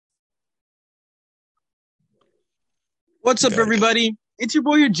What's You up, got it. everybody? It's your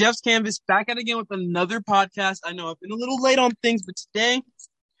boy here, Jeff's Canvas, back at it again with another podcast. I know I've been a little late on things, but today,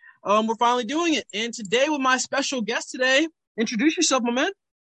 we're finally doing it. And today, with my special guest today, introduce yourself, my man.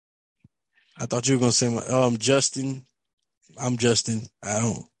 I thought you were gonna say Justin. I'm Justin. I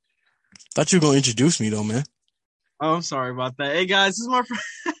don't thought you were gonna introduce me though, man. Oh, I'm sorry about that. Hey guys, this is my friend.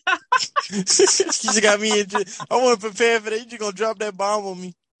 You just got me. I want to prepare for that. You just gonna drop that bomb on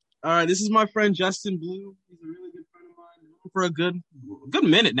me. All right, this is my friend Justin Blue. He's a really good friend of mine. Known him for a good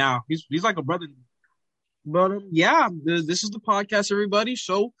minute now. He's like a brother. But yeah, this is the podcast, everybody.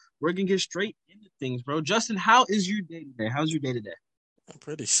 So we're gonna get straight into things, bro. Justin, how is your day today? How's your day today? I'm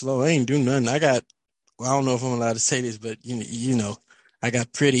pretty slow. I ain't doing nothing. I got. Well, I don't know if I'm allowed to say this, but you know, I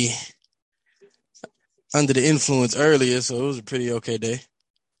got pretty under the influence earlier, so it was a pretty okay day.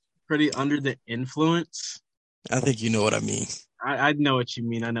 Pretty under the influence. I think you know what I mean. I know what you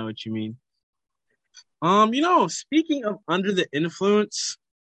mean. I know what you mean. Speaking of under the influence,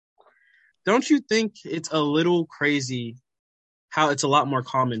 don't you think it's a little crazy how it's a lot more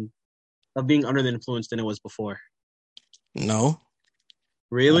common of being under the influence than it was before? No, I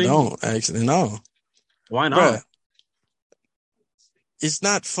Really? don't actually. No, Why not? bruh. It's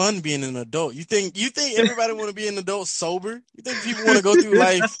not fun being an adult. You think everybody want to be an adult sober? You think people want to go through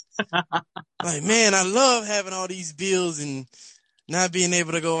life like, man, I love having all these bills and not being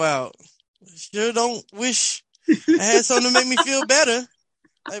able to go out. Sure don't wish I had something to make me feel better.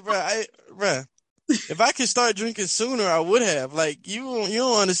 Like, bruh, if I could start drinking sooner, I would have. Like, you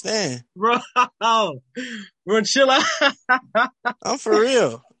don't understand. Bro, bro, chill out. I'm for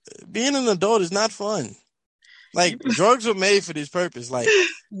real. Being an adult is not fun. Like, drugs were made for this purpose. Like,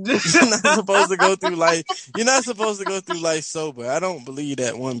 you're not supposed to go through life. You're not supposed to go through life sober. I don't believe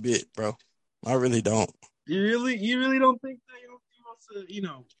that one bit, bro. I really don't. You really don't think that you want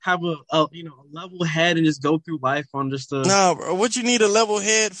to, have a level head and just go through life on just a. No, bro. What you need a level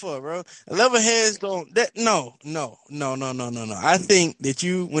head for, bro? A level head's going that no. I think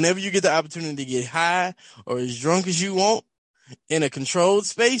that whenever you get the opportunity to get high or as drunk as you want in a controlled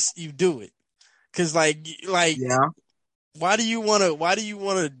space, you do it. Cause like, Yeah. why do you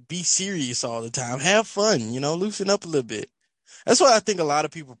wanna be serious all the time? Have fun, loosen up a little bit. That's what I think a lot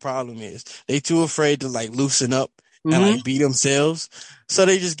of people's problem is. They too afraid to like loosen up and Mm-hmm. like be themselves. So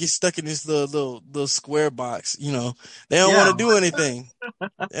they just get stuck in this little square box. They don't want Yeah. to do anything.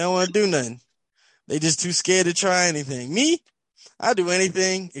 They don't want to do nothing. They just too scared to try anything. Me, I do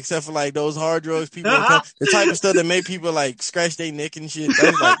anything except for like those hard drugs people that come, the type of stuff that make people like scratch their neck and shit.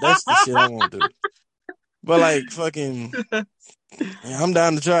 That's the shit I want to do. But like fucking, yeah, I'm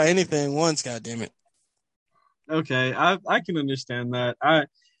down to try anything once. God damn it. Okay, I can understand that. I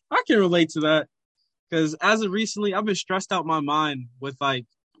can relate to that because as of recently, I've been stressed out my mind with like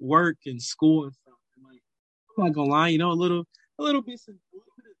work and school and stuff. And, like, I'm not gonna lie, a little bit of this and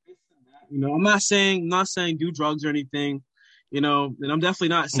that. I'm not saying do drugs or anything, and I'm definitely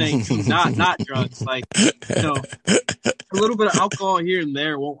not saying do not drugs. Like, you know, a little bit of alcohol here and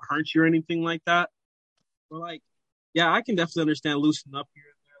there won't hurt you or anything like that. But like, yeah, I can definitely understand loosening up here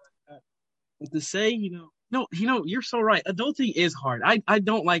and there like that. But to say, no, you're so right. Adulting is hard. I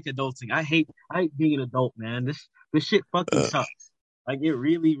don't like adulting. I hate being an adult, man. This shit fucking Uh, sucks. Like it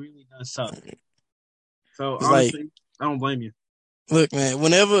really, really does suck. So it's like, honestly, I don't blame you. look, man,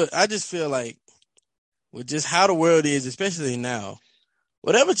 whenever I just feel like with just how the world is, especially now,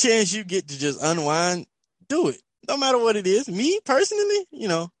 whatever chance you get to just unwind, do it. No matter what it is. Me personally,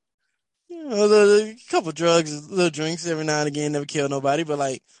 a couple drugs, little drinks every now and again, never kill nobody. But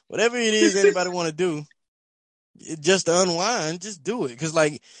like, whatever it is anybody want to do, just to unwind, just do it. Cause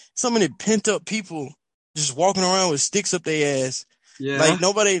like, so many pent up people just walking around with sticks up their ass. Yeah. Like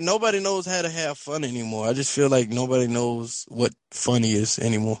nobody knows how to have fun anymore. I just feel like nobody knows what fun is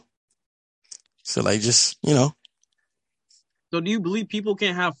anymore. So like, just. So do you believe people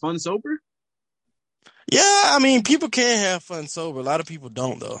can't have fun sober? Yeah, I mean, people can have fun sober. A lot of people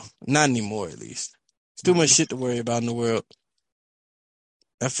don't, though. Not anymore, at least. It's too much shit to worry about in the world.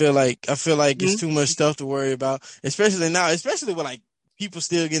 I feel like it's Mhm. too much stuff to worry about, especially now, especially with like people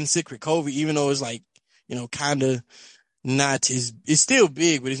still getting sick with COVID, even though it's like, kind of not as, it's still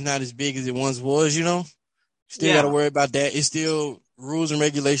big, but it's not as big as it once was. Still got to Yeah. worry about that. It's still rules and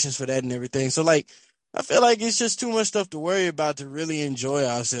regulations for that and everything. So like, I feel like it's just too much stuff to worry about to really enjoy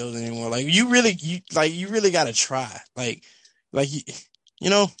ourselves anymore. Like you really got to try. Like you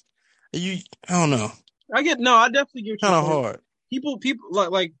know, you I don't know, I definitely get what you're kind of saying. hard. People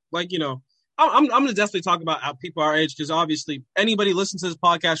I'm gonna definitely talk about how people our age because obviously anybody listening to this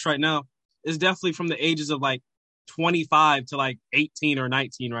podcast right now is definitely from the ages of like 25 to like 18 or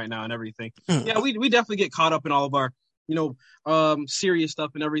 19 right now and everything. Hmm. Yeah, we definitely get caught up in all of our serious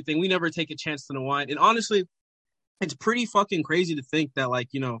stuff and everything. We never take a chance to unwind. And honestly, it's pretty fucking crazy to think that like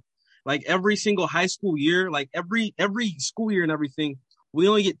every single high school year, like every school year and everything, we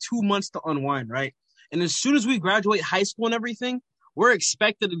only get 2 months to unwind, right? And as soon as we graduate high school and everything, we're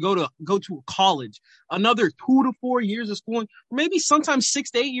expected to go to college, another 2 to 4 years of schooling, maybe sometimes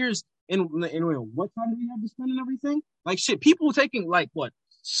 6 to 8 years. And what time do we have to spend and everything? Like shit, people taking like what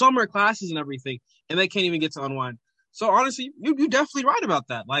summer classes and everything, and they can't even get to unwind. So honestly, you definitely right about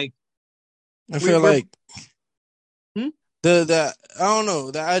that. Like I we, feel we're like hmm? the I don't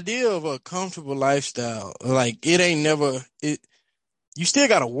know, the idea of a comfortable lifestyle, like it ain't never it. You still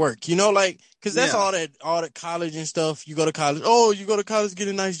gotta work, like, cause that's Yeah. all that college and stuff. You go to college. Oh, you go to college, get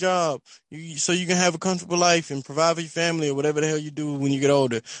a nice job, so you can have a comfortable life and provide for your family or whatever the hell you do when you get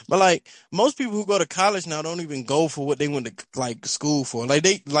older. But like most people who go to college now don't even go for what they went to like school for. Like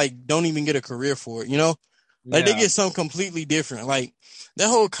they like don't even get a career for it. Like they Yeah. get something completely different. Like that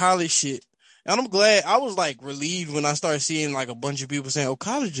whole college shit. And I'm glad I was like relieved when I started seeing like a bunch of people saying, "Oh,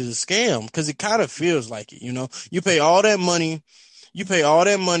 college is a scam," because it kind of feels like it. You pay all that money. You pay all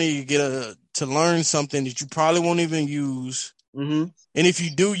that money to to learn something that you probably won't even use. Mm-hmm. And if you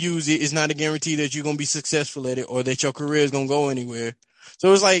do use it, it's not a guarantee that you're gonna be successful at it or that your career is gonna go anywhere.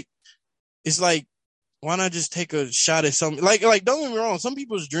 So it's like why not just take a shot at something? Like don't get me wrong, some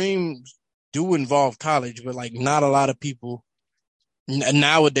people's dreams do involve college, but like not a lot of people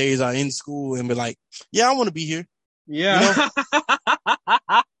nowadays are in school and be like, yeah, I want to be here. You Yeah.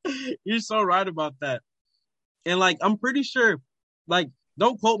 know? You're so right about that. And like I'm pretty sure, like,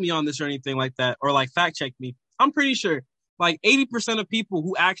 don't quote me on this or anything like that, or like fact check me. I'm pretty sure like 80% of people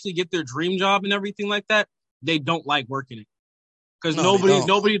who actually get their dream job and everything like that, they don't like working it. Because No, they nobody, don't.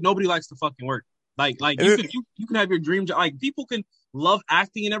 nobody, nobody likes to fucking work. Like you can have your dream job. Like people can love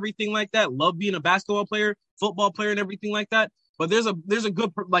acting and everything like that, love being a basketball player, football player, and everything like that. But there's a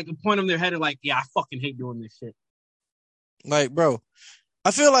good like a point in their head of like, yeah, I fucking hate doing this shit. Like, bro,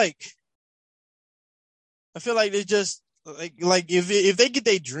 I feel like they just like if they get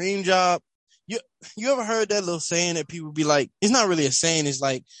their dream job, you you ever heard that little saying that people be like, it's not really a saying, it's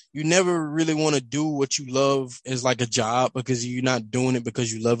like you never really want to do what you love as like a job because you're not doing it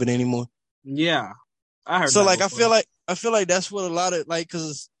because you love it anymore. Yeah, I heard So that like before. I feel like that's what a lot of like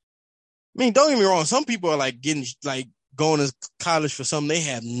cuz I mean, don't get me wrong, some people are like getting like going to college for something they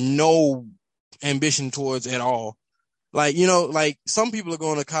have no ambition towards at all. Like, like some people are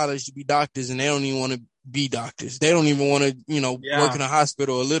going to college to be doctors and they don't even want to be doctors. They don't even want to, work Yeah, in a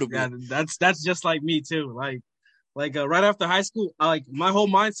hospital a little yeah, bit. that's just like me too. Right after high school, like my whole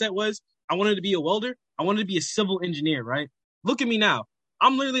mindset was I wanted to be a welder. I wanted to be a civil engineer. Right? Look at me now.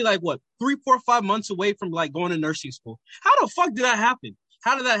 I'm literally like what 3, 4, 5 months away from like going to nursing school. How the fuck did that happen?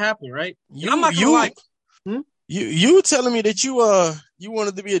 How did that happen? Right? And I'm You, not gonna lie. you, Hmm? you were telling me that you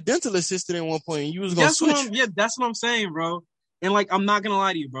wanted to be a dental assistant at one point and you was going to switch. That's what I'm saying, bro. And like, I'm not gonna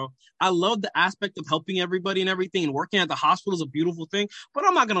lie to you, bro. I love the aspect of helping everybody and everything, and working at the hospital is a beautiful thing. But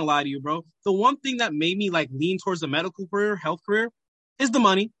I'm not gonna lie to you, bro. The one thing that made me like lean towards the medical career, health career, is the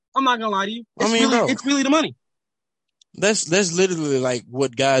money. I'm not gonna lie to you. I mean, bro, It's really the money. that's literally like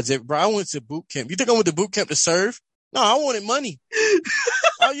what guys, bro, I went to boot camp. You think I went to boot camp to serve? No, I wanted money.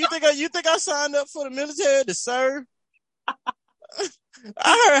 Oh, you think I signed up for the military to serve?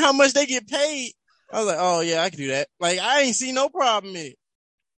 I heard how much they get paid. I was like, oh yeah, I can do that. Like I ain't see no problem in it.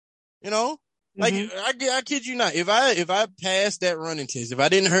 You know, like Mm-hmm. I kid you not. If I passed that running test, if I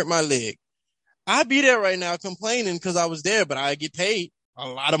didn't hurt my leg, I'd be there right now complaining because I was there, but I get paid a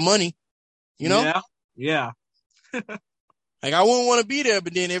lot of money. You know, Yeah, yeah, like I wouldn't want to be there,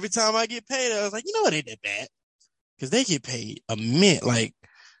 but then every time I get paid, I was like, you know what, ain't that bad because they get paid a mint. Like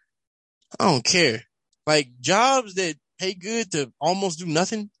I don't care. Like jobs that pay good to almost do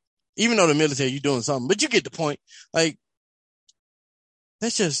nothing, even though the military you're doing something, but you get the point. Like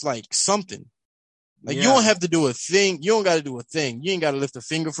that's just like something. Like you don't yeah, have to do a thing. You don't got to do a thing. You ain't got to lift a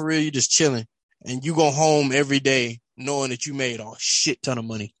finger for real. You just chilling, and you go home every day knowing that you made a shit ton of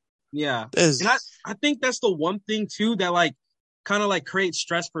money. yeah. And That's I think that's the one thing too that like kind of like creates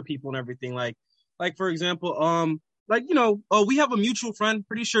stress for people and everything. Like for example, like we have a mutual friend.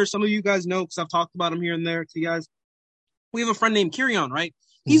 Pretty sure some of you guys know because I've talked about him here and there to you guys. We have a friend named Kirion, right?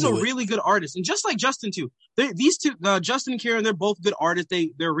 He's a knew it. really good artist, and just like Justin too. These two, Justin and Kieran, they're both good artists.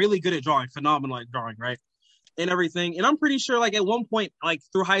 They're really good at drawing, phenomenal at drawing, right? And everything. And I'm pretty sure, like at one point, like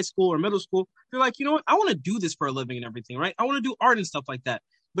through high school or middle school, they're like, you know what? I want to do this for a living and everything, right? I want to do art and stuff like that.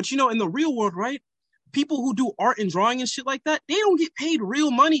 But in the real world, right? People who do art and drawing and shit like that, they don't get paid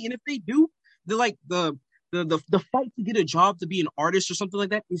real money. And if they do, they're like the fight to get a job to be an artist or something like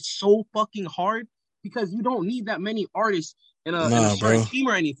that is so fucking hard because you don't need that many artists in a Nah, certain bro. team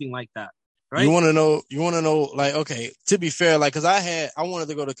or anything like that, You right? want to know? You want to know? Like, okay, to be fair, like, cause I wanted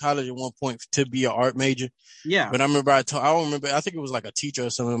to go to college at one point to be an art major, Yeah. but I remember I don't remember. I think it was like a teacher or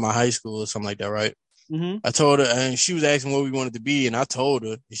something in my high school or something like that, right? Mm-hmm. I told her, and she was asking what we wanted to be, and I told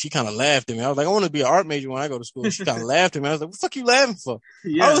her, and she kind of laughed at me. I was like, I want to be an art major when I go to school. And she kind of laughed at me. I was like, what the fuck you laughing for? I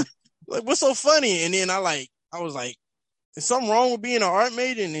Yeah. was like, what's so funny? And then I was like, is something wrong with being an art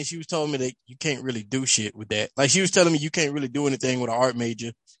major? And then she was telling me that you can't really do shit with that. Like, she was telling me you can't really do anything with an art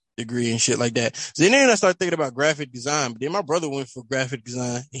major degree and shit like that. So then I started thinking about graphic design, but then my brother went for graphic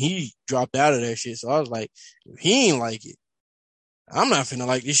design. And he dropped out of that shit. So I was like, if he ain't like it, I'm not finna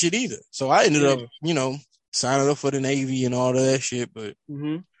like this shit either. So I ended up, Yeah. signing up for the Navy and all of that shit. But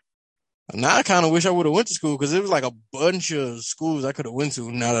Mm-hmm. now I kind of wish I would have went to school because it was like a bunch of schools I could have went to.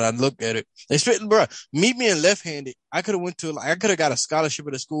 Now that I look at it, they spit, bro. Me being left-handed, I could have went to I could have got a scholarship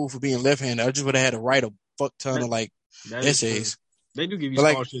at a school for being left-handed. I just would have had to write a fuck ton That of like that is true. essays. They do give you But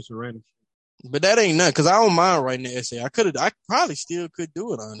like, scholarships for random. but that ain't nothing because I don't mind writing the essay. I probably still could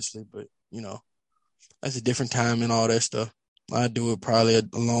do it honestly, but that's a different time and all that stuff. I'd do it probably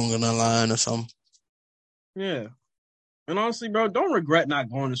along the line or something. Yeah. And honestly, bro, don't regret not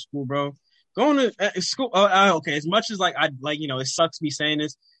going to school, bro. Going to school, okay. As much as like I like, it sucks me saying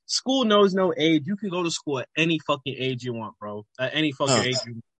this. School knows no age. You can go to school at any fucking age you want, bro. At any fucking No, age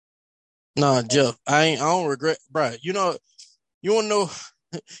you no, Jeff, I don't regret, bro. You want to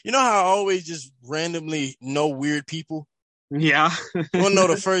know, how I always just randomly know weird people. want. Yeah. You want to know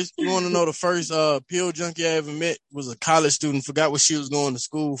the first? You want to know the first pill junkie I ever met was a college student. Forgot what she was going to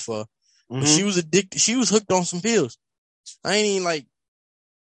school for, but she was addicted. She was hooked on some pills. I ain't even like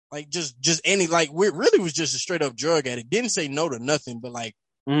just any like we really was just a straight up drug addict. Didn't say no to nothing, but like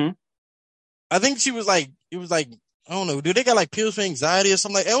I think she was like it was like I don't know. Do they got like pills for anxiety or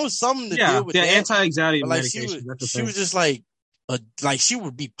something like? It was something to Yeah, deal with the that. anti-anxiety But like she medication. That's the she thing. was just like she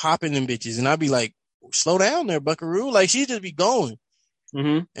would be popping them bitches, and I'd be like, slow down there, Buckaroo. Like she'd just be going,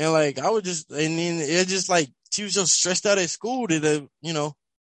 and like I would just and then it just like she was just stressed out at school to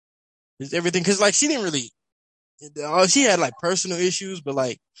just everything because like she didn't really. She had like personal issues, but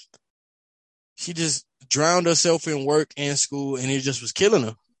like she just drowned herself in work and school, and it just was killing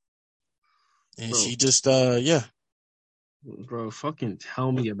her. And Bro, she just yeah. bro, fucking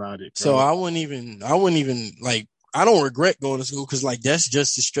tell me about it, So bro. I wouldn't even like. I don't regret going to school because like that's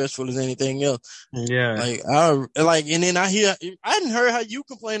just as stressful as anything else. Yeah. Like and then I hadn't heard how you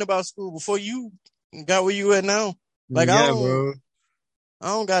complain about school before you got where you at now. Like Yeah, bro. I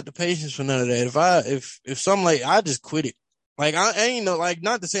don't got the patience for none of that. If something like I just quit it. Like I ain't no like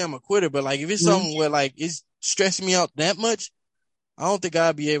not to say I'm a quitter, but like if it's something where like it's stressing me out that much, I don't think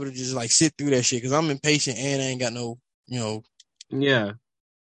I'd be able to just like sit through that shit because I'm impatient and I ain't got no Yeah.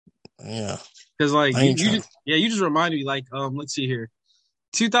 yeah. Because like I ain't trying. you just reminded me like let's see here,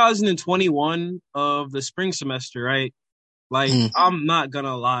 2021 of the spring semester, right? Like I'm not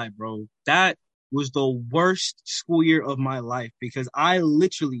gonna lie, bro. That was the worst school year of my life because I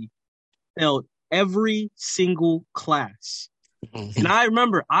literally failed every single class. And I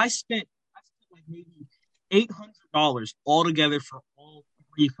remember I spent like maybe $800 altogether for all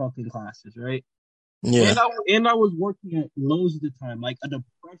three fucking classes, right? Yeah. And I was working at Lowe's at the time, like a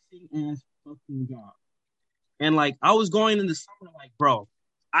depressing ass fucking job. And like I was going in the summer, like, bro,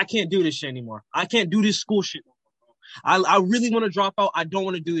 I can't do this shit anymore. I can't do this school shit no more, bro. I really want to drop out. I don't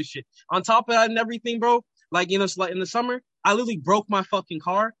want to do this shit. On top of that and everything, bro, like like in the summer, I literally broke my fucking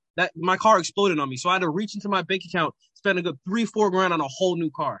car. That my car exploded on me. So I had to reach into my bank account, spend a good 3-4 grand on a whole new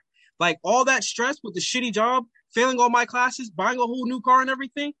car. Like all that stress with the shitty job, failing all my classes, buying a whole new car and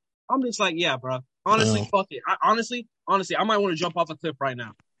everything. I'm just like, yeah, bro. Honestly, fuck it. Honestly, I might want to jump off a cliff right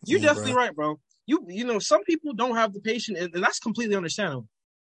now. You're Yeah, definitely bro. right, bro. Some people don't have the patience, and that's completely understandable.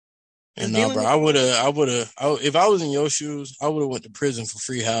 And And nah, dealing bro, with if I was in your shoes, I would have went to prison for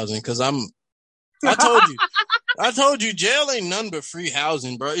free housing because I told you, jail ain't nothing but free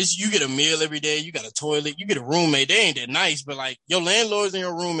housing, bro. It's you get a meal every day, you got a toilet, you get a roommate. They ain't that nice, but like your landlords and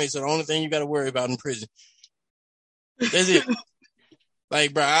your roommates are the only thing you got to worry about in prison. That's it.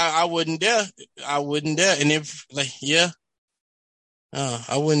 Like, bro, I wouldn't dare. I wouldn't dare. And if like, yeah,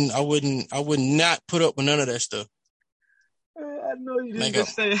 I would not put up with none of that stuff. I know you didn't Like,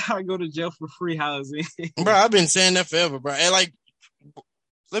 just say I go to jail for free housing. bro, I've been saying that forever, bro. And like,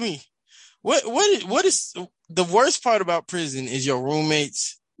 let me. What is the worst part about prison is your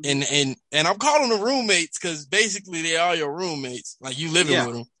roommates and I'm calling them roommates because basically they are your roommates, like you living Yeah.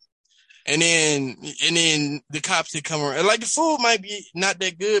 with them, and then the cops that come around, and like the food might be not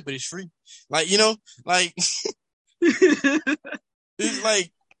that good, but it's free, like like it's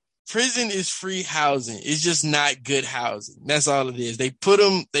like prison is free housing. It's just not good housing. That's all it is. They put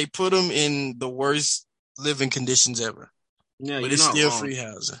them in the worst living conditions ever, Yeah, but you're it's not still wrong. free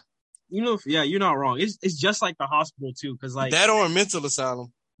housing. Yeah, you're not wrong. It's just like the hospital too, because like That or a mental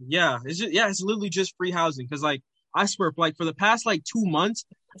asylum. yeah, it's literally just free housing. Because like I swear, like for the past like 2 months,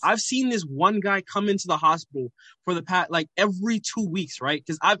 I've seen this one guy come into the hospital for the past like every 2 weeks, right?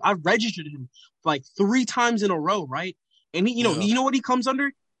 Because I've registered him like 3 times in a row, right? And he, Yeah. you know what he comes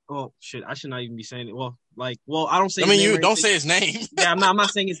under? Oh shit, I should not even be saying it. Well, I don't say I his mean, name you or don't anything. say his name. Yeah, I'm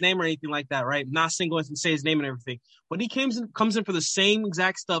not saying his name or anything like that, right? I'm not single and say his name and everything. But he comes in for the same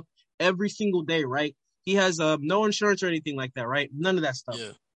exact stuff every single day, right? He has no insurance or anything like that, right? None of that stuff.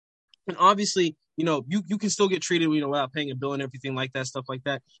 Yeah. And obviously, you can still get treated, without paying a bill and everything like that, stuff like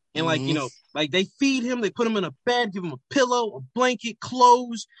that. And like, Mm-hmm. like they feed him, they put him in a bed, give him a pillow, a blanket,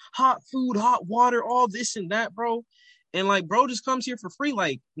 clothes, hot food, hot water, all this and that, bro. And like, bro just comes here for free,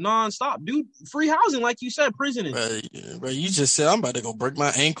 like nonstop, dude. Free housing, like you said, prison is Bro, you just said I'm about to go break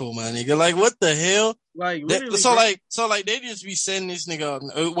my ankle, my nigga. Like, what the hell? like That, literally, so bro. like, so like, they just be sending this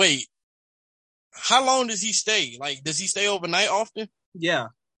nigga. Wait, how long does he stay? Like, does he stay overnight often? Yeah,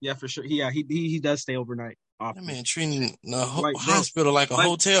 yeah, for sure. He does stay overnight That often. man treating the Like, bro, hospital like a like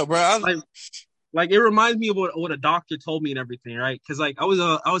hotel, bro. I, like like it reminds me of what a doctor told me and everything, right? Because like I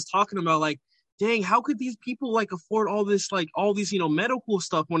was talking about like, dang, how could these people like afford all this like all these medical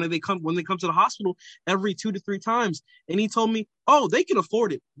stuff when they come to the hospital every 2 to 3 times? And he told me, oh, they can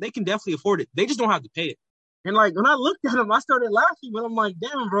afford it. They can definitely afford it. They just don't have to pay it. And like when I looked at him, I started laughing, but I'm like,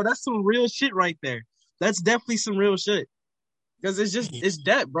 damn, bro, that's some real shit right there. That's definitely some real shit because it's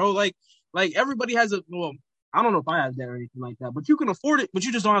debt, bro. Like everybody has a well, I don't know if I have debt or anything like that, but you can afford it, but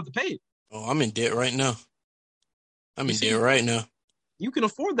you just don't have to pay it. oh, I'm in debt right now. I'm You in debt see, right now. you can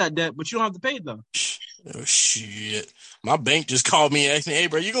afford that debt, but you don't have to pay it though. Oh shit! My bank just called me and asked me, "Hey,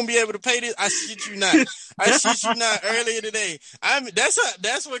 bro, you gonna be able to pay this?" I shit you not. I shit you not. Earlier today,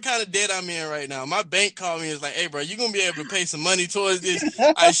 that's what kind of debt I'm in right now. My bank called me and was like, "Hey, bro, you gonna be able to pay some money towards this?"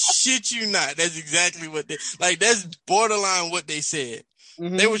 I shit you not. That's exactly what that's borderline what they said.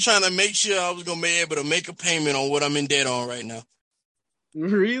 They were Hmm. trying to make sure I was gonna be able to make a payment on what I'm in debt on right now.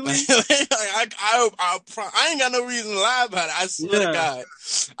 Really? I ain't got no reason to lie about it. I swear to Yeah, God,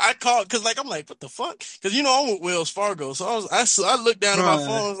 I called because I'm like, what the fuck? Because I'm with Wells Fargo, so I looked down at my phone.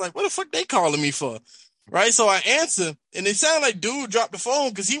 bruh. I was like, what the fuck they calling me for? Right, so I answer, and it sounded like dude dropped the phone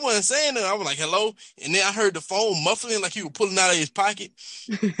because he wasn't saying it. I was like, hello, and then I heard the phone muffling like he was pulling out of his pocket,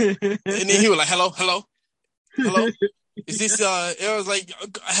 and then he was like, hello, hello, hello. Is this? It was like,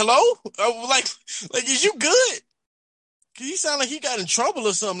 hello. I was like, is you good? Cause he sounded like he got in trouble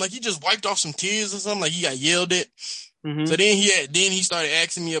or something. Like he just wiped off some tears or something. Like he got yelled at. Hmm. So then he started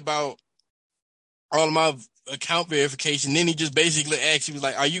asking me about all of my account verification. Then he just basically asked, he was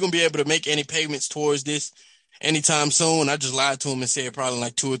like, "Are you gonna be able to make any payments towards this anytime soon?" I just lied to him and said probably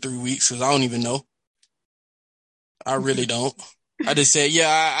like 2 or 3 weeks because I don't even know. I really don't. I just said,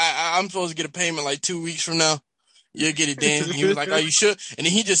 yeah, I'm supposed to get a payment like 2 weeks from now. You'll get it then. He was like, "Are you sure?" And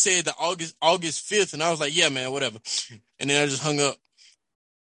then he just said the August 5th, and I was like, "Yeah, man, whatever." And then I just hung up.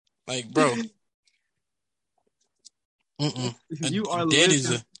 Like, bro, mm-mm. You are Dead is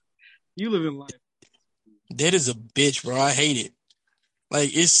living. a You live in life. dead is a bitch, bro. I hate it.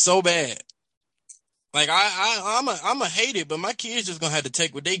 Like, it's so bad. Like, I'm a hate it, but my kids just gonna have to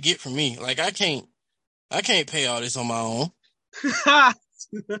take what they get from me. Like, I can't pay all this on my own.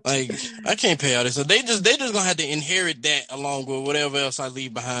 Like, I can't pay all this. So they just gonna have to inherit that along with whatever else I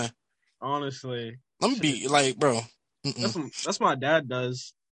leave behind. Honestly, I'm gonna shit. be like, bro. Mm-mm. That's what my dad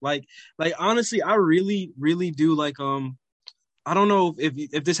does. Like honestly, I really, really do like I don't know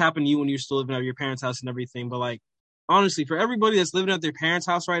if this happened to you when you're still living at your parents' house and everything, but like honestly, for everybody that's living at their parents'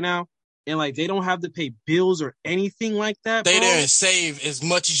 house right now and like they don't have to pay bills or anything like that, Stay there bro, and save as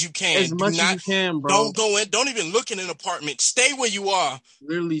much as you as can. Do much as not, you can, bro. don't go in. Don't even look in an apartment. Stay where you are.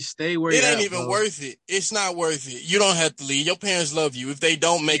 Literally stay where It you're ain't at, even bro. worth it. It's not worth it. You don't have to leave. Your parents love you. If they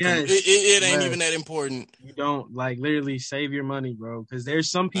don't make them, it, Yes, it, it ain't yes. even that important. You don't like literally save your money, bro. Because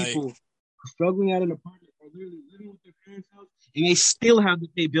there's some Like, people struggling at an apartment or literally living with their parents' house, and they still have to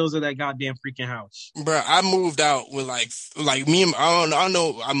pay bills of that goddamn freaking house. bro, I moved out with like me and I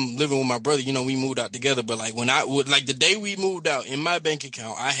know I'm living with my brother. We moved out together, but like when I would like the day we moved out in my bank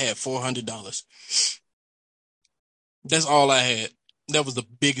account, I had $400. That's all I had. That was the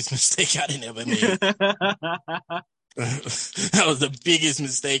biggest mistake I didn't ever made. That was the biggest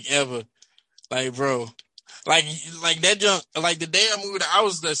mistake ever. Like, bro. Like that junk, like the day I moved, I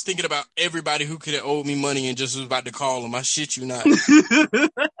was just thinking about everybody who could have owed me money and just was about to call them. I shit you not.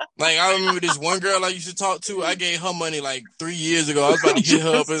 Like, I remember this one girl I used to talk to. I gave her money like 3 years ago. I was about to hit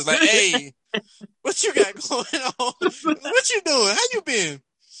her up and was like, hey, what you got going on? What you doing? How you been?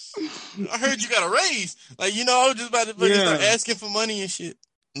 I heard you got a raise. Like, I was just about to fucking start asking for money and shit.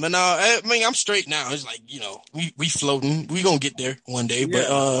 But no, I mean, I'm straight now. It's like, we floating. We gonna get there one day. Yeah.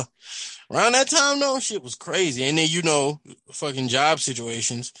 But around that time, though, shit was crazy. And then, fucking job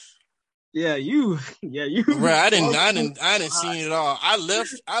situations. Yeah, you. Right, I didn't see it all. I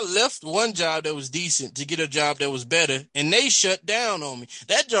left one job that was decent to get a job that was better, and they shut down on me.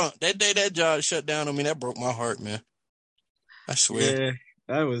 That day that job shut down on me, that broke my heart, man. I swear. Yeah,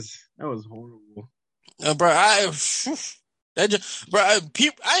 that was horrible. I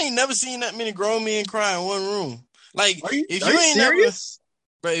ain't never seen that many grown men cry in one room. Like, Are you serious?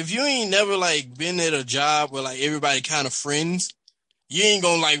 If you ain't never like been at a job where like everybody kind of friends, you ain't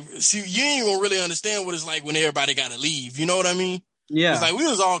gonna really understand what it's like when everybody gotta leave. You know what I mean? Yeah. It's like we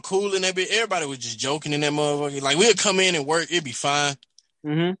was all cool in that bit. Everybody was just joking in that motherfucker. Like we'd come in and work, it'd be fine.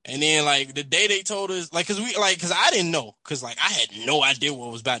 Mm-hmm. And then like the day they told us, like, cause I didn't know, cause like I had no idea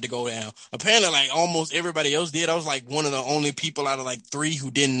what was about to go down. Apparently, like almost everybody else did. I was like one of the only people out of like 3 who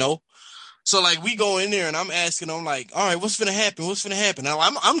didn't know. So like we go in there and I'm asking them like, all right, what's gonna happen? What's gonna happen? Now,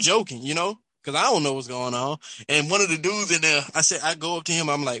 I'm joking, cause I don't know what's going on. And one of the dudes in there, I go up to him,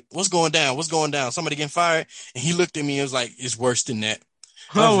 I'm like, what's going down? What's going down? Somebody getting fired? And he looked at me and was like, it's worse than that.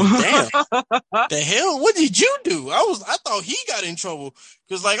 I was like, damn, the hell? What did you do? I thought he got in trouble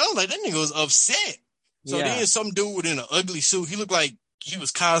because like I was like, that nigga was upset. So then some dude in an ugly suit, he looked like he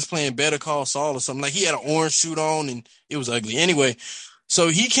was cosplaying Better Call Saul or something. Like he had an orange suit on and it was ugly. Anyway, so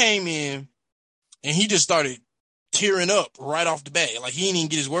he came in and he just started tearing up right off the bat. Like he didn't even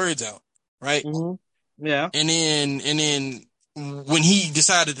get his words out, right? Mm-hmm. Yeah. And then when he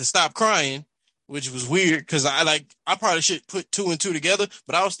decided to stop crying, which was weird because I probably should put 2 and 2 together,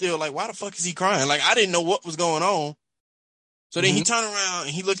 but I was still like, why the fuck is he crying? Like I didn't know what was going on. So then he turned around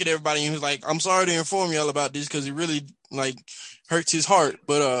and he looked at everybody and he was like, I'm sorry to inform y'all about this because it really like hurts his heart,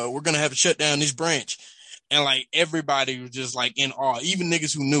 but we're gonna have to shut down this branch. And like everybody was just like in awe. Even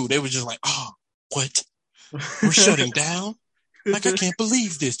niggas who knew, they were just like, oh, what? We're shutting down? Like I can't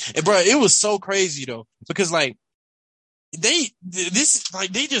believe this. And bro, it was so crazy though, because like they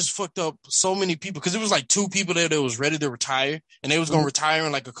just fucked up so many people because it was like 2 people there that was ready to retire and they was going to retire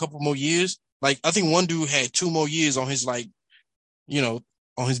in like a couple more years. Like I think one dude had 2 more years on his like,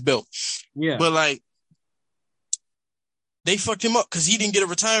 on his belt. Yeah. But like they fucked him up because he didn't get a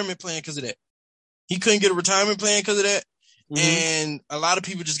retirement plan because of that. He couldn't get a retirement plan because of that. And a lot of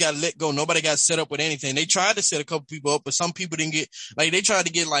people just got let go. Nobody got set up with anything. They tried to set a couple people up, but some people didn't get, like they tried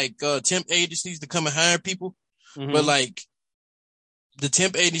to get like temp agencies to come and hire people. But like the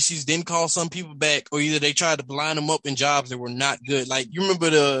temp agencies didn't call some people back, or either they tried to blind them up in jobs that were not good. Like you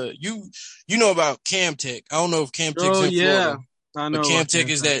remember you know about Camtech. I don't know if Camtech's in Florida. I know. But Camtech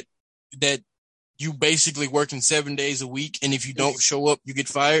is that you basically working 7 days a week, and if you don't show up, you get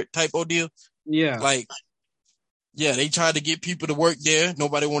fired type of deal. Yeah. Like, yeah, they tried to get people to work there.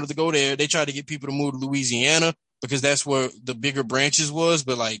 Nobody wanted to go there. They tried to get people to move to Louisiana because that's where the bigger branches was,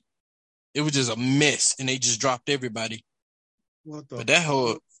 but like it was just a mess, and they just dropped everybody. But that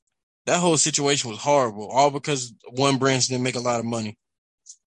whole situation was horrible, all because one branch didn't make a lot of money.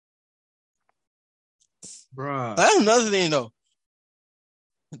 Bruh. That's another thing, though.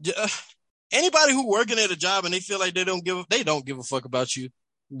 Anybody who working at a job and they feel like they don't give a fuck about you.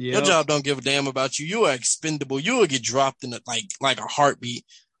 Yep. Your job don't give a damn about you. You are expendable. You will get dropped in like a heartbeat.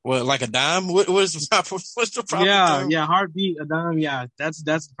 Well, like a dime. What's the proper term? Yeah, heartbeat, a dime. Yeah, that's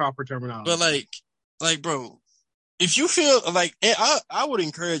the proper terminology. But like, bro, if you feel like, I would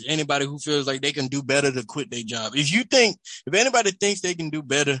encourage anybody who feels like they can do better to quit their job. If anybody thinks they can do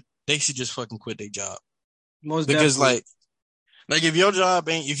better, they should just fucking quit their job. Most because definitely. like if your job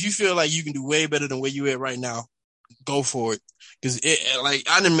if you feel like you can do way better than where you at right now, go for it. Because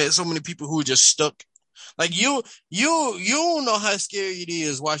I done met so many people who are just stuck. Like you don't know how scary it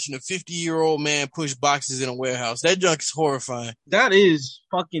is watching a 50-year-old man push boxes in a warehouse. That junk is horrifying. That is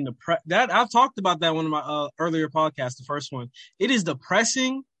fucking that I've talked about that one of my earlier podcasts, the first one. It is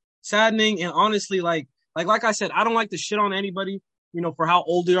depressing, saddening, and honestly, like I said, I don't like to shit on anybody, for how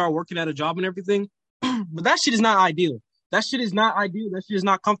old they are working at a job and everything. But that shit is not ideal. That shit is not ideal. That shit is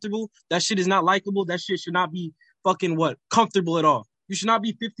not comfortable. That shit is not likable. That shit should not be fucking comfortable at all. You should not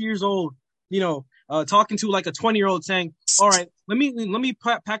be 50 years old, talking to like a 20-year-old saying, all right, let me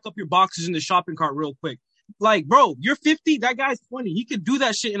pack up your boxes in the shopping cart real quick. Like, bro, you're 50. That guy's 20. He could do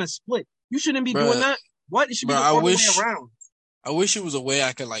that shit in a split. You shouldn't be doing that. What? It should be Bro, the other way around. I wish it was a way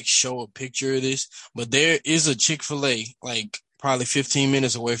I could like show a picture of this, but there is a Chick-fil-A like probably 15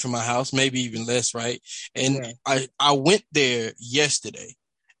 minutes away from my house, maybe even less, right? And Yeah. I went there yesterday,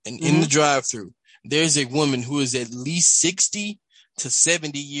 and in the drive-thru, there's a woman who is at least 60 to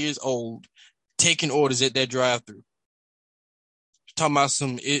 70 years old taking orders at that drive-thru. Talking about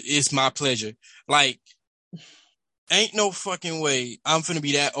it's my pleasure. Like, ain't no fucking way I'm finna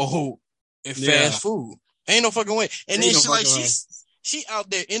be that old at fast food. Ain't no fucking way. And then she out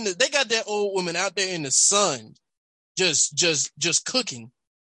there they got that old woman out there in the sun, just cooking.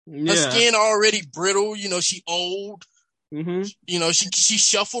 Her skin already brittle, you know, she old. Mm-hmm. You know, she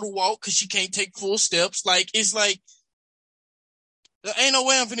shuffled to walk because she can't take full steps. Like, it's like, there ain't no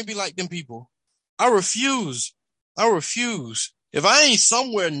way I'm finna be like them people. I refuse. If I ain't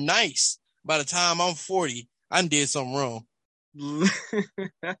somewhere nice by the time I'm 40, I did something wrong.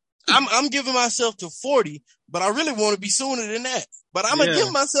 I'm giving myself to 40, but I really want to be sooner than that. But I'm gonna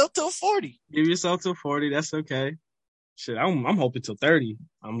give myself till 40. Give yourself till 40. That's okay. Shit, I'm hoping till 30.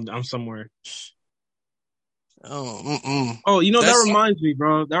 I'm somewhere. Oh, you know, that reminds me,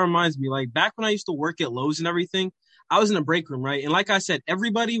 bro. That reminds me. Like, back when I used to work at Lowe's and everything, I was in a break room, right? And like I said,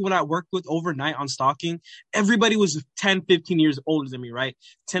 everybody when I worked with overnight on stocking, everybody was 10, 15 years older than me, right?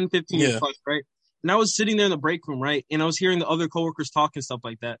 10, 15 years plus, right? And I was sitting there in the break room, right? And I was hearing the other coworkers talk and stuff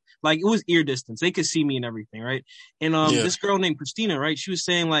like that. Like, it was ear distance. They could see me and everything, right? And this girl named Christina, right? She was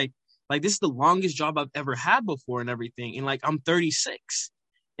saying like this is the longest job I've ever had before and everything. And like, I'm 36.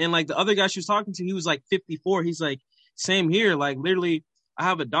 And like the other guy she was talking to, he was like 54. He's like, same here. Like, literally, I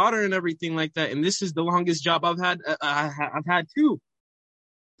have a daughter and everything like that. And this is the longest job I've had. I've had too.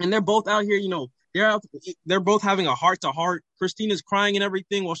 And they're both out here, you know, they're both having a heart to heart. Christina's crying and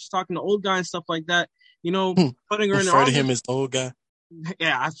everything while she's talking to old guy and stuff like that. You know, putting her in the arms. Refer to him as the old guy.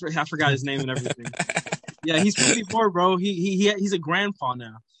 Yeah, I forgot his name and everything. Yeah, he's 54, bro. He's a grandpa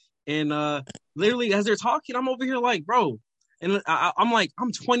now. And literally, as they're talking, I'm over here like, bro. And I'm like,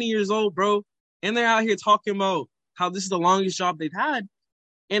 I'm 20 years old, bro. And they're out here talking about how this is the longest job they've had.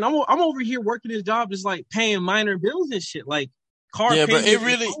 And I'm over here working this job just like paying minor bills and shit, like car payments. But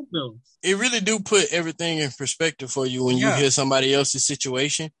it really do put everything in perspective for you when you hear somebody else's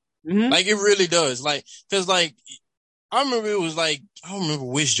situation. Mm-hmm. Like, it really does. Like, cause like, I remember it was like, I don't remember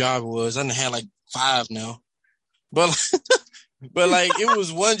which job it was. I done had like 5 now, but like, it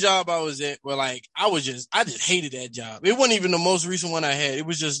was one job I was at where like, I just hated that job. It wasn't even the most recent one I had. It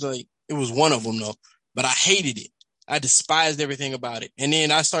was just like, it was one of them though, but I hated it. I despised everything about it. And then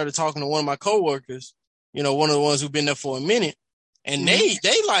I started talking to one of my coworkers, you know, one of the ones who've been there for a minute, and they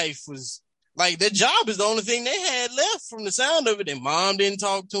life was like, their job is the only thing they had left from the sound of it. Their mom didn't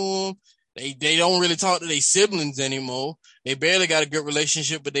talk to them. They don't really talk to their siblings anymore. They barely got a good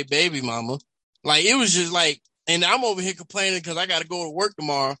relationship with their baby mama. Like, it was just like, and I'm over here complaining because I got to go to work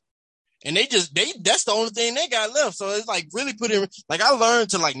tomorrow. And that's the only thing they got left. So it's like really like, I learned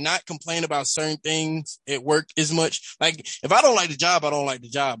to like not complain about certain things at work as much. Like, if I don't like the job, I don't like the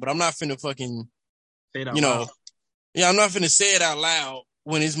job, but I'm not finna fucking, you know, I'm not finna say it out loud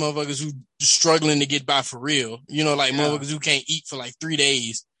when it's motherfuckers who struggling to get by for real. You know, like motherfuckers who can't eat for like 3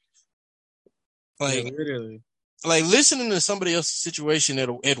 days. Like, literally. Like, listening to somebody else's situation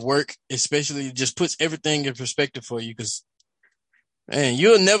at work, especially, just puts everything in perspective for you. Cause, man,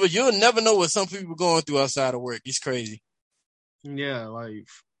 you'll never know what some people are going through outside of work. It's crazy. Yeah, like,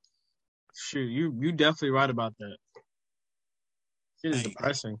 shoot, you definitely right about that. It is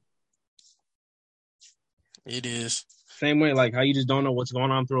depressing. It is. Same way, like, how you just don't know what's going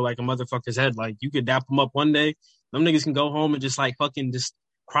on through, like, a motherfucker's head. Like, you could dap them up one day, them niggas can go home and just, like, fucking just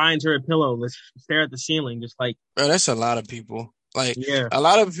cry into a pillow. Let's stare at the ceiling, just like. Bro, that's a lot of people. Like, a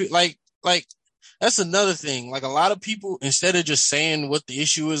lot of, like, that's another thing. Like, a lot of people, instead of just saying what the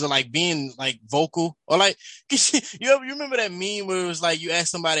issue is, or like being like vocal, or like, you remember that meme where it was like, you ask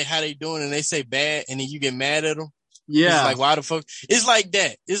somebody how they doing and they say bad, and then you get mad at them? Yeah. It's like, why the fuck? It's like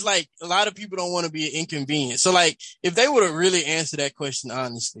that. It's like, a lot of people don't want to be an inconvenience. So like, if they would have really answered that question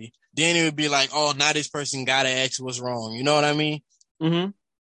honestly, then it would be like, oh, now this person gotta ask what's wrong. You know what I mean? Mm-hmm.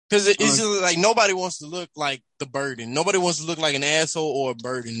 Because it's just like, nobody wants to look like the burden. Nobody wants to look like an asshole or a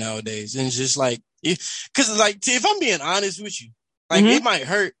burden nowadays. And it's just like, because like, if I'm being honest with you, like, it might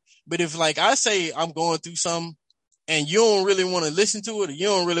hurt, but if like I say I'm going through something and you don't really want to listen to it, or you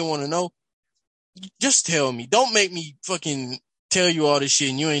don't really want to know, just tell me. Don't make me fucking tell you all this shit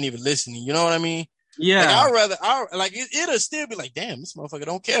and you ain't even listening. You know what I mean? Yeah. Like, it'll still be like, damn, this motherfucker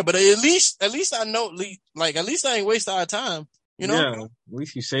don't care. But at least I know, at least I ain't wasting our time. You know? Yeah, at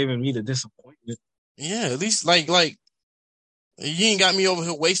least you saving me the disappointment. Yeah, at least like You ain't got me over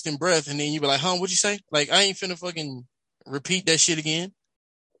here wasting breath, and then you be like, huh, what'd you say? Like, I ain't finna fucking repeat that shit again.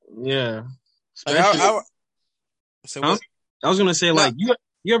 Yeah. Like, Especially, I say huh? what? I was gonna say, No. like,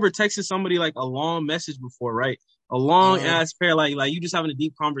 you ever texted somebody like a long message before, right? A long ass pair, like you just having a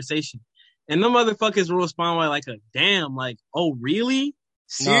deep conversation, and them motherfuckers will respond with like a damn, like, oh really?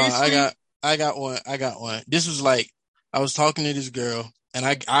 No, Seriously? I got one. I got one. This was like, I was talking to this girl, and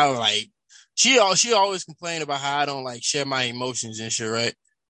I was like, she always complained about how I don't like share my emotions and shit, right?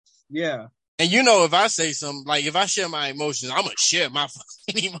 Yeah. And you know, if I say something, like if I share my emotions, I'm gonna share my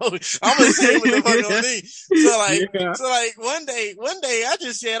fucking emotions. I'm gonna say what the fuck I mean. Yeah. So like one day I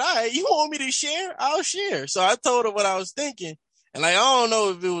just said, all right, you want me to share? I'll share. So I told her what I was thinking. And like, I don't know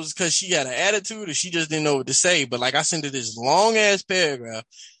if it was cause she had an attitude or she just didn't know what to say, but like I sent her this long ass paragraph.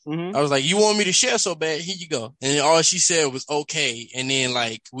 Mm-hmm. I was like, you want me to share so bad? Here you go. And all she said was okay. And then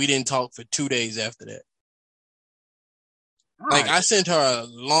like, we didn't talk for 2 days after that. Like God. I sent her a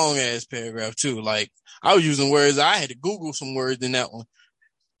long ass paragraph too. Like I was using words. I had to Google some words in that one.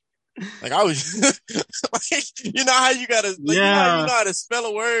 Like I was, like, you know how you gotta, like, you Yeah. know how to spell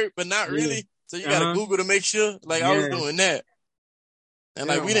a word, but not Yeah. really. So you gotta Uh-huh. Google to make sure. Like I was Yeah. doing that. And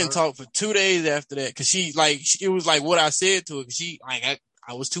like we Damn, didn't bro. talk for 2 days after that. Cause she like, it was like what I said to her. Cause she like,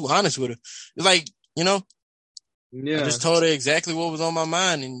 I was too honest with her. It's like, you know, I Yeah. just told her exactly what was on my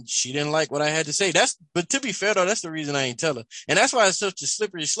mind and she didn't like what I had to say. But to be fair though, that's the reason I ain't tell her. And that's why it's such a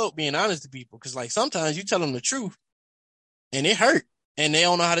slippery slope being honest to people. Cause like sometimes you tell them the truth and it hurt and they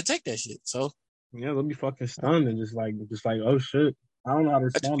don't know how to take that shit. So Yeah, they'll be fucking stunned and just like, oh shit. I don't know how to I,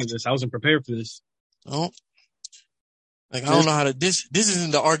 respond to this. I wasn't prepared for this. don't, like, I And don't it's, know how to, this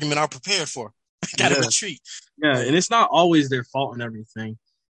isn't the argument I prepared for. I gotta yeah. retreat. Yeah. And Like, it's not always their fault and everything.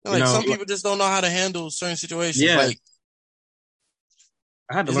 You like know, some people just don't know how to handle certain situations. yeah. Like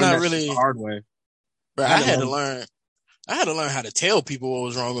I had to it's learn not that shit the really, hard way. but I had to learn. I had to learn how to tell people what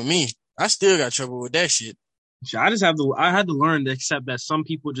was wrong with me. I still got trouble with that shit. I had to learn to accept that some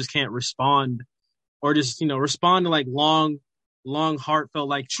people just can't respond or just, respond to like long, heartfelt,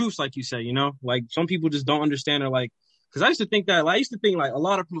 like truths, like you say, like some people just don't understand or like, cause I used to think that, like, I used to think like a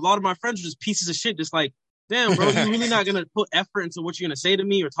lot of my friends were just pieces of shit. Just like, damn, bro, you really not going to put effort into what you're going to say to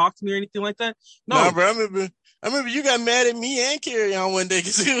me or talk to me or anything like that. Nah, No. bro, I remember you got mad at me and Carrie on one day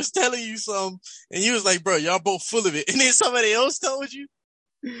because he was telling you something and you was like, bro, y'all both full of it. And then somebody else told you,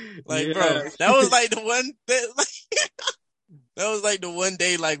 like, bro, Yeah. that was like the one that, like, that was like the one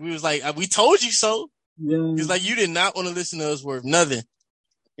day, like, we was like, we told you so. Yeah. Cause like, you did not want to listen to us worth nothing.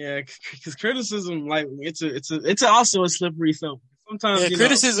 Yeah. Cause criticism, like it's also a slippery slope. Yeah, Sometimes,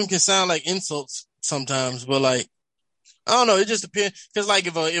 criticism can sound like insults sometimes, but like, I don't know. It just depends. Cause like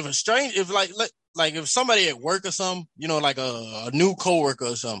if a stranger, if like if somebody at work or something, like a new coworker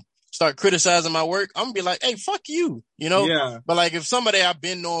or something, start criticizing my work, I'm gonna be like, hey, fuck you, yeah. But like if somebody I've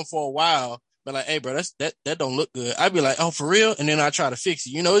been knowing for a while, but like, hey, bro, that don't look good. I'd be like, oh, for real, and then I try to fix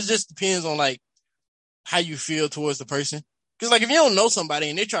it. It just depends on like how you feel towards the person. Cause like if you don't know somebody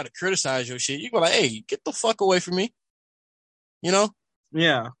and they try to criticize your shit, you go like, hey, get the fuck away from me, you know.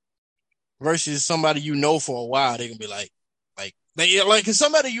 Yeah. Versus somebody you know for a while, they gonna be like, cause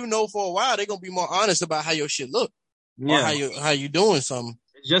somebody you know for a while, they gonna be more honest about how your shit look or Yeah. how you doing something.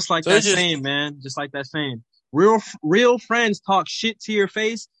 Just like So that it's just, saying, man. Just like that saying. Real friends talk shit to your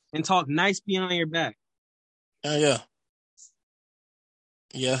face and talk nice behind your back. yeah,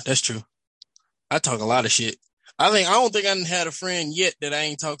 yeah, that's true. I talk a lot of shit. I don't think I done had a friend yet that I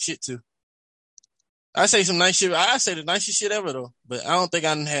ain't talk shit to. I say some nice shit. I say the nicest shit ever though, but I don't think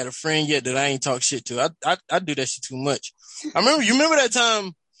I done had a friend yet that I ain't talk shit to. I do that shit too much. You remember that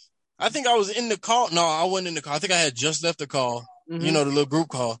time? I think I was in the call. No, I wasn't in the call. I think I had just left the call. Mm-hmm. The little group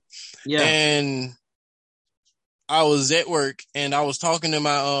call. Yeah. And I was at work and I was talking to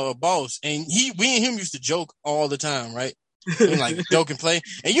my boss, and we and him used to joke all the time, right? And like joke and play.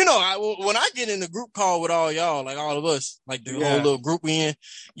 And when I get in the group call with all y'all, like all of us, like the whole Yeah. little group we in,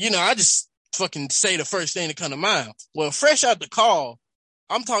 I just fucking say the first thing that come to mind. Well, fresh out the call,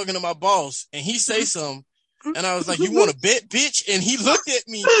 I'm talking to my boss and he say something, and I was like, "You want to bet, bitch?" And he looked at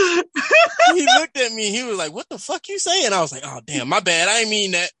me. He was like, "What the fuck you saying?" And I was like, "Oh damn, my bad. I ain't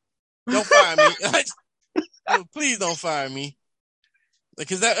mean that. Don't fire me. Please don't fire me."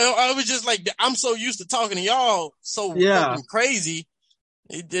 Because I was just like, I'm so used to talking to y'all so Yeah. fucking crazy.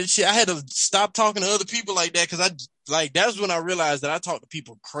 I had to stop talking to other people like that because that's when I realized that I talk to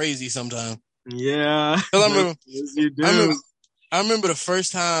people crazy sometimes. Yeah. Because Yes, you do. I remember the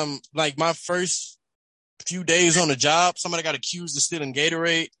first time, like my first few days on the job, somebody got accused of stealing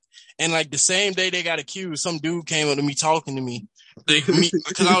Gatorade. And like the same day they got accused, some dude came up to me talking to me.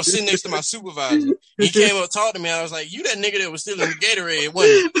 Because I was sitting next to my supervisor. He came up, talked to me. I was like, "You that nigga that was stealing the Gatorade,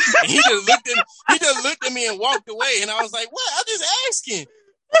 wasn't it?" And he just looked at me and walked away. And I was like, "What? I'm just asking."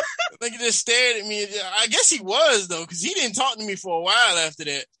 Like, he just stared at me. I guess he was though, because he didn't talk to me for a while after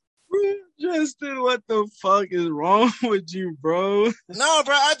that. Justin, what the fuck is wrong with you, bro? No,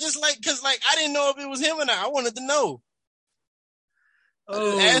 bro. I just because I didn't know if it was him or not. I wanted to know. I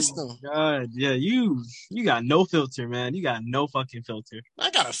just asked him. God, yeah, you got no filter, man. You got no fucking filter.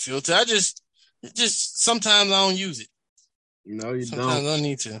 I got a filter. Just sometimes I don't use it. No, you sometimes don't. I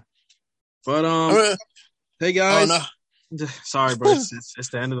need to. But hey guys. Oh, no. Sorry, bro. It's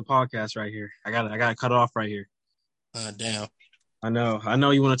the end of the podcast right here. I gotta cut it off right here. Damn. I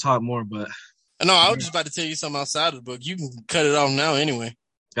know you want to talk more, but no, I was just about to tell you something outside of the book. You can cut it off now anyway.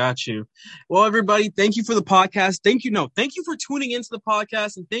 Got you. Well, everybody, thank you for the podcast. Thank you for tuning into the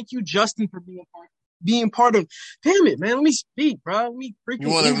podcast, and thank you, Justin, for being part of. Damn it, man. Let me speak, bro. Let me freaking.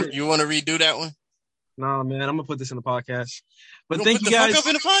 You want to redo that one? Nah, man. I'm gonna put this in the podcast. But thank you guys. Fuck up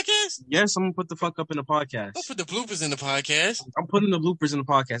in the podcast? Yes, I'm gonna put the fuck up in the podcast. Don't put the bloopers in the podcast. I'm putting the bloopers in the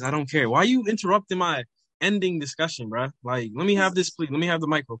podcast. I don't care. Why are you interrupting my ending discussion, bro? Like, let me have this, please. Let me have the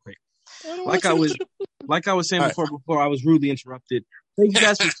mic real quick. Like I was saying before I was rudely interrupted. Thank you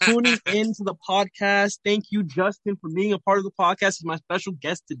guys for tuning into the podcast. Thank you, Justin, for being a part of the podcast as my special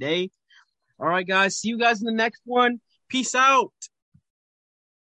guest today. All right, guys. See you guys in the next one. Peace out.